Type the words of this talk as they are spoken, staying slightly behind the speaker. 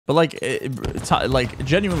But like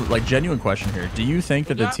genuine question here. Do you think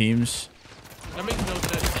that the teams? That makes no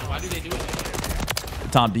sense. Why do they do it?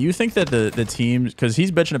 Tom, do you think that the teams, because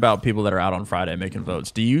he's bitching about people that are out on Friday making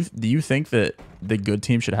votes, do you think that the good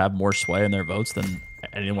team should have more sway in their votes than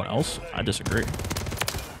anyone else? I disagree.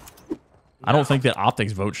 I don't think that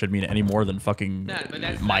Optic's vote should mean any more than fucking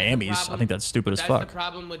Miami's. I think that's stupid as fuck. That's the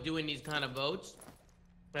problem with doing these kind of votes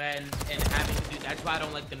and having to do. That's why I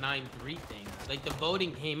don't like the 9-3 thing. Like the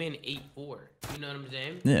voting came in 8-4. You know what I'm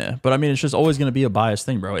saying? Yeah, but I mean, it's just always gonna be a biased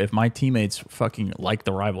thing, bro. If my teammates fucking like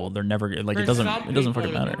the rival, they're never like it doesn't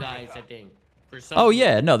fucking matter. Guys, I think. Oh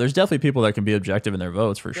yeah, no, there's definitely people that can be objective in their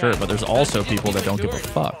votes for sure, but there's also people that don't give a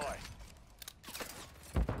fuck,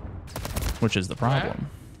 which is the problem.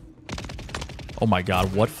 Oh my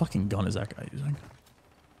god, what fucking gun is that guy using?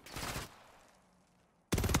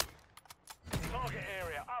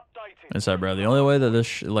 I said, bro, the only way that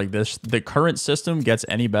the current system gets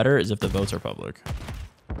any better is if the votes are public.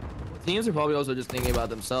 Teams are probably also just thinking about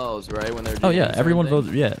themselves, right? When they're doing everyone votes.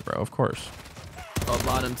 Yeah, bro, of course.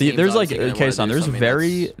 Teams, there's like K-Son, there's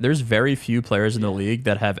very few players in the league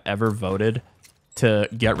that have ever voted to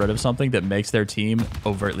get rid of something that makes their team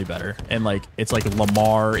overtly better. And like it's like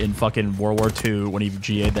Lamar in fucking World War II when he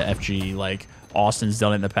GA'd the FG. Like Austin's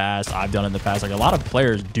done it in the past. I've done it in the past. Like a lot of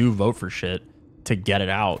players do vote for shit to get it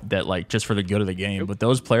out, that like just for the good of the game. But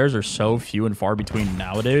those players are so few and far between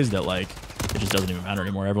nowadays that like it just doesn't even matter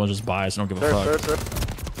anymore. Everyone's just biased and don't give a fuck.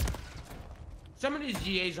 Some of these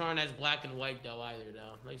GAs aren't as black and white though either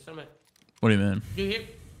though. Like some of. What do you mean?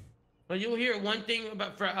 You'll hear one thing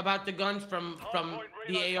about the guns from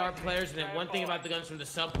the AR players, and then one thing about the guns from the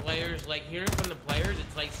sub players. Like hearing from the players,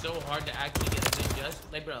 it's like so hard to actually get a thing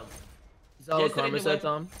just like, bro. Is that what Karma said,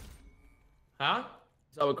 Tom? Huh?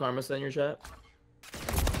 Is that what Karma said in your chat?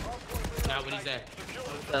 Not what he said.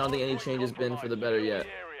 I don't think any change has been for the better yet.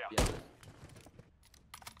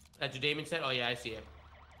 That's what Damon said? Oh yeah, I see it.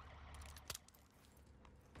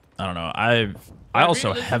 I don't know. I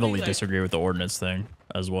also heavily disagree with the ordinance thing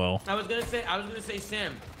as well. I was gonna say,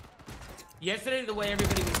 Sam. Yesterday, the way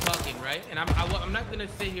everybody was talking, right? And I'm not gonna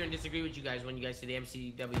sit here and disagree with you guys when you guys say the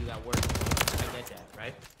MCW got worse. I get that,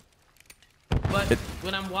 right? But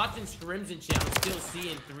when I'm watching scrims and shit, I'm still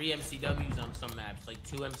seeing 3 MCWs on some maps, like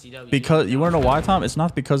 2 MCWs. Because you want to know why, Tom? It's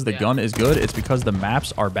not because the gun is good. It's because the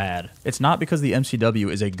maps are bad. It's not because the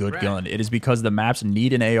MCW is a good gun. It is because the maps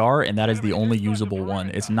need an AR, and that is the only usable one.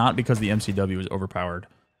 It's not because the MCW is overpowered.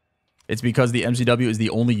 It's because the MCW is the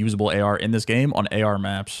only usable AR in this game on AR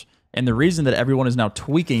maps. And the reason that everyone is now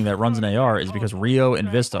tweaking that runs an AR is because Rio and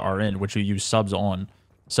Vista are in, which you use subs on.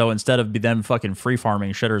 So instead of them fucking free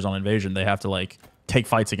farming shitters on Invasion, they have to like take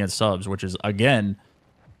fights against subs, which is again,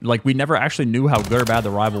 like we never actually knew how good or bad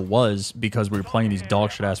the rival was because we were playing these dog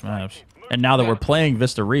shit ass maps. And now that we're playing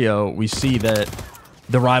Vista Rio, we see that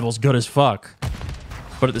the rival's good as fuck.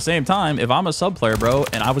 But at the same time, if I'm a sub player, bro,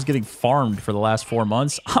 and I was getting farmed for the last 4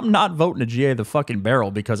 months, I'm not voting to GA the fucking barrel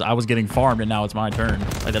because I was getting farmed and now it's my turn.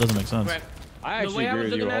 Like that doesn't make sense. I actually agree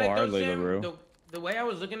with you wholeheartedly, bro. The way I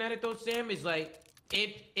was looking at it though, Sam, is like,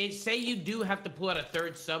 it say you do have to pull out a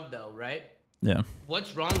 3rd sub though, right? Yeah.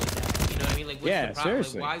 What's wrong with that? You know what I mean? Like, what's the problem?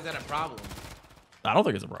 Seriously. Like, why is that a problem? I don't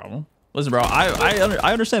think it's a problem. Listen, bro,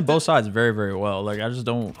 I understand both sides very, very well. Like, I just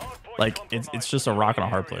don't like it's just a rock and a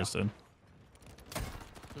hard place, dude.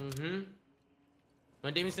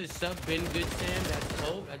 When Damon says sub been good, Sam, that's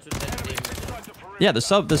hope. That's what that Damon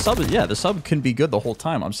said. Yeah, the sub can be good the whole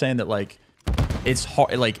time. I'm saying that like it's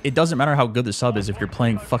hard, like it doesn't matter how good the sub is if you're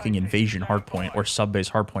playing fucking Invasion hardpoint or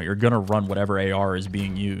sub-based hardpoint. You're gonna run whatever AR is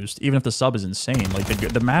being used, even if the sub is insane. Like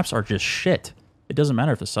the maps are just shit. It doesn't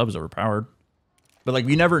matter if the sub is overpowered. But like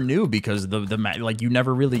we never knew because like you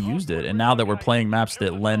never really used it, and now that we're playing maps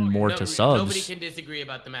that lend more to subs, nobody can disagree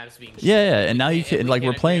about the maps being shit. Yeah, and now you can like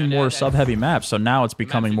we're playing more sub-heavy maps, so now it's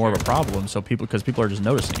becoming more of a problem. So because people are just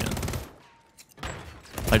noticing it.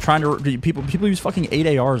 Like trying to people use fucking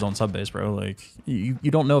 8 ARs on sub base, bro. Like you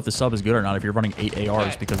don't know if the sub is good or not if you're running 8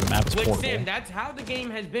 ARs because the map is portable. Sam, that's how the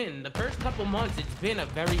game has been. The first couple months, it's been a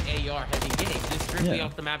very AR heavy game, just strictly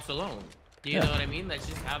off the maps alone. Do you know what I mean? That's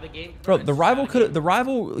just how the game. Bro, the rival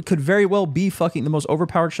could very well be fucking the most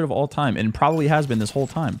overpowered shit of all time, and probably has been this whole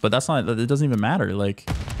time. But that's not. It doesn't even matter. Like,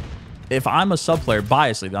 if I'm a sub player,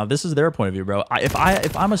 biasly, now this is their point of view, bro. If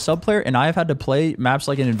I'm a sub player and I've had to play maps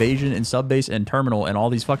like an Invasion and sub base and terminal and all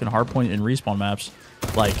these fucking hardpoint and respawn maps,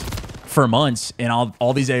 like for months, and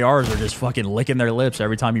all these ARs are just fucking licking their lips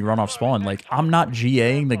every time you run off spawn. Like, I'm not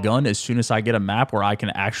GAing the gun as soon as I get a map where I can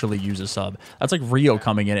actually use a sub. That's like Rio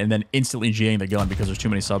coming in and then instantly GAing the gun because there's too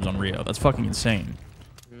many subs on Rio. That's fucking insane.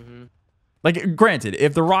 Like, granted,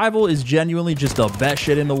 if the rival is genuinely just the best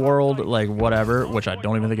shit in the world, like, whatever, which I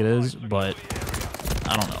don't even think it is, but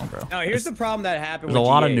I don't know, bro. Now, here's the problem that happened There's with a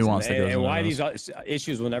lot of GAs nuance that goes into and why this. these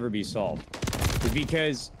issues will never be solved. Is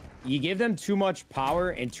because you give them too much power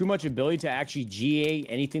and too much ability to actually GA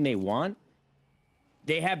anything they want.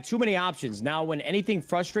 They have too many options. Now, when anything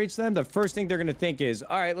frustrates them, the first thing they're going to think is,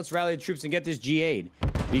 all right, let's rally the troops and get this GA'd.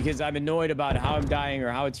 Because I'm annoyed about how I'm dying or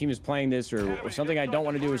how a team is playing this or something I don't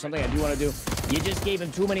want to do or something I do want to do. You just gave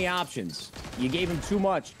them too many options. You gave them too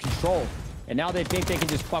much control. And now they think they can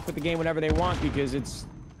just fuck with the game whenever they want because it's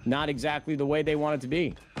not exactly the way they want it to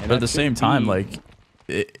be. And but at the same time, like,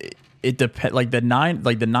 it depends. Like the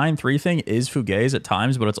 9-3 thing is fugazi at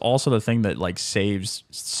times, but it's also the thing that like saves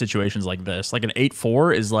situations like this. Like an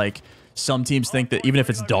 8-4 is like some teams think that even if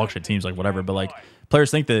it's dog shit teams, like whatever, but like players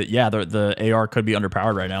think that yeah, the AR could be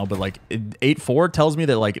underpowered right now, but like 8-4 tells me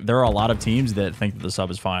that like there are a lot of teams that think that the sub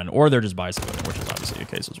is fine, or they're just bicycling, which is obviously a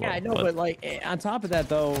case as well. Yeah, I know, but like on top of that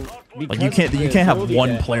though, like you can't have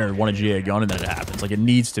one player want a GA gun and then it happens. Like it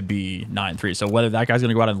needs to be 9-3. So whether that guy's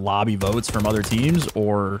gonna go out and lobby votes from other teams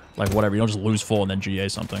or like whatever, you don't just lose full and then GA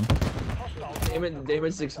something.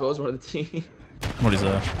 Damon's exposed one of the team. What is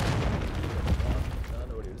that?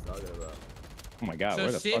 Oh my god, so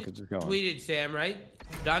where the fuck is this going? Tweeted Sam, right?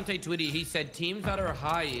 Dante tweeted, he said teams that are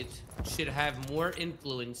highest should have more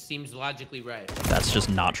influence. Seems logically right. That's just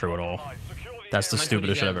not true at all. That's the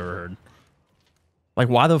stupidest shit I've ever heard. Like,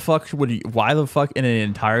 why the fuck in an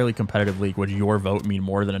entirely competitive league would your vote mean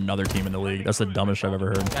more than another team in the league? That's the dumbest shit I've ever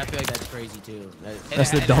heard. I feel like that's crazy too. That's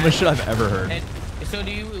the dumbest shit I've ever heard. And so do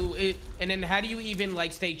you? And then how do you even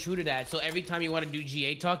like stay true to that? So every time you want to do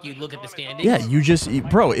GA talk, you look at the standings. Yeah, you just,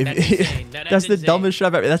 bro. That's the dumbest shit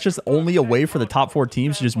I've ever. That's just only a way for the top 4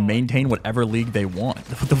 teams to just maintain whatever league they want.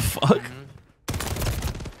 What the fuck?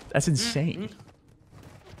 That's insane.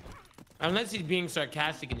 Unless he's being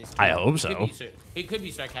sarcastic in his tweet. I hope so. He could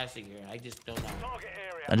be sarcastic here. I just don't know.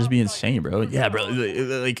 That'd just be insane, bro. Yeah, bro.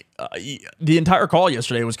 Like, the entire call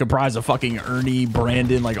yesterday was comprised of fucking Ernie,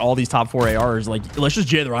 Brandon, like all these top 4 ARs. Like, let's just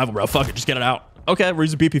GA the rival, bro. Fuck it, just get it out. Okay, we're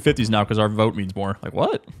using BP50s now because our vote means more. Like,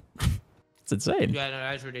 what? It's insane. Yeah, no,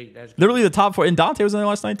 that's ridiculous. Literally the top 4, and Dante was in there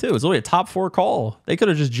last night too. It's literally a top 4 call. They could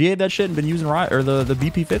have just GA'd that shit and been using the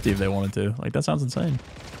BP50 if they wanted to. Like, that sounds insane.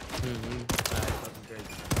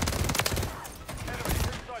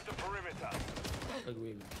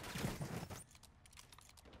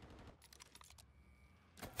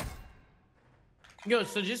 Yo,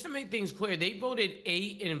 so just to make things clear, they voted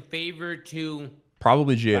 8 in favor to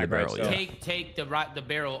probably GA the barrel. Yeah. Take the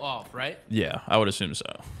barrel off, right? Yeah, I would assume so.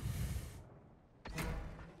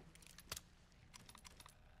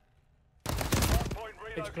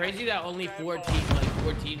 It's crazy that only 4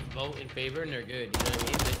 teams vote in favor and they're good. You know what I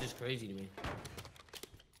mean? That's just crazy to me.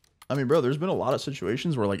 I mean, bro, there's been a lot of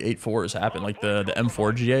situations where like 8-4 has happened. Like the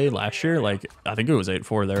M4 GA last year, like I think it was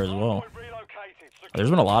 8-4 there as well. There's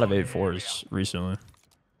been a lot of 8-4s recently.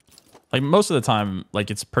 Like most of the time, like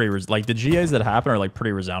it's pretty like the GAs that happen are like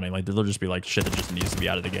pretty resounding. Like they'll just be like shit that just needs to be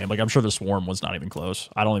out of the game. Like I'm sure the Swarm was not even close.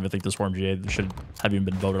 I don't even think the Swarm GA should have even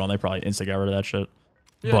been voted on. They probably instant got rid of that shit.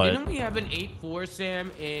 Yeah, but didn't we have an 8-4 Sam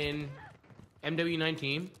in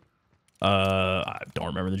MW19? I don't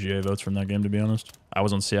remember the GA votes from that game, to be honest. I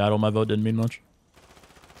was on Seattle. My vote didn't mean much.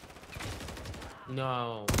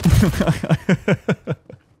 No.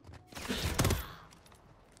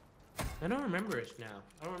 I don't remember it now.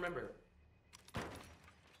 I don't remember.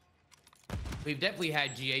 We've definitely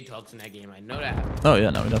had GA talks in that game. I know that. Oh,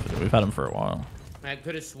 yeah, no, we definitely do. We've had them for a while. I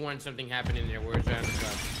could have sworn something happened in their words around the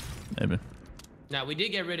club. Maybe. Now, we did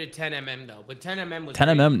get rid of 10mm, though. But 10mm was...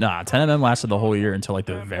 10mm? Nah, 10mm lasted the whole year until, like,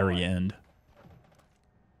 the very end.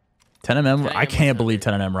 10mm, I can't believe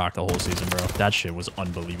 10mm rocked the whole season, bro. That shit was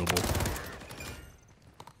unbelievable.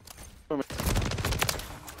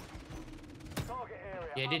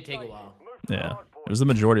 Yeah, it did take a while. Yeah. It was the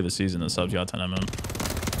majority of the season that subs got 10mm.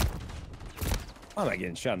 I'm not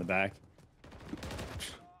getting shot in the back.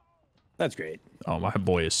 That's great. Oh, my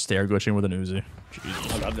boy is stare glitching with an Uzi.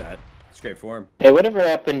 Jesus. I love that. It's great form. Hey, whatever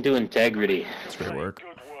happened to integrity? It's great work.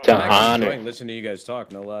 To honor. Listen to you guys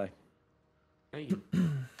talk, no lie. Thank you.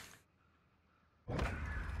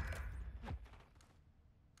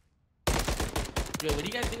 Yo, what do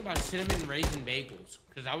you guys think about cinnamon raisin bagels?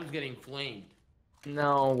 Because I was getting flamed.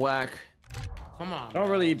 No, whack. Come on. I don't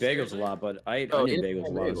really eat bagels a lot, but I eat onion bagels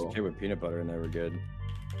a lot. Bagel. It's okay with peanut butter and they were good.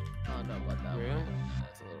 Oh, no, what now? Really?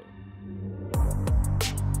 That's a little...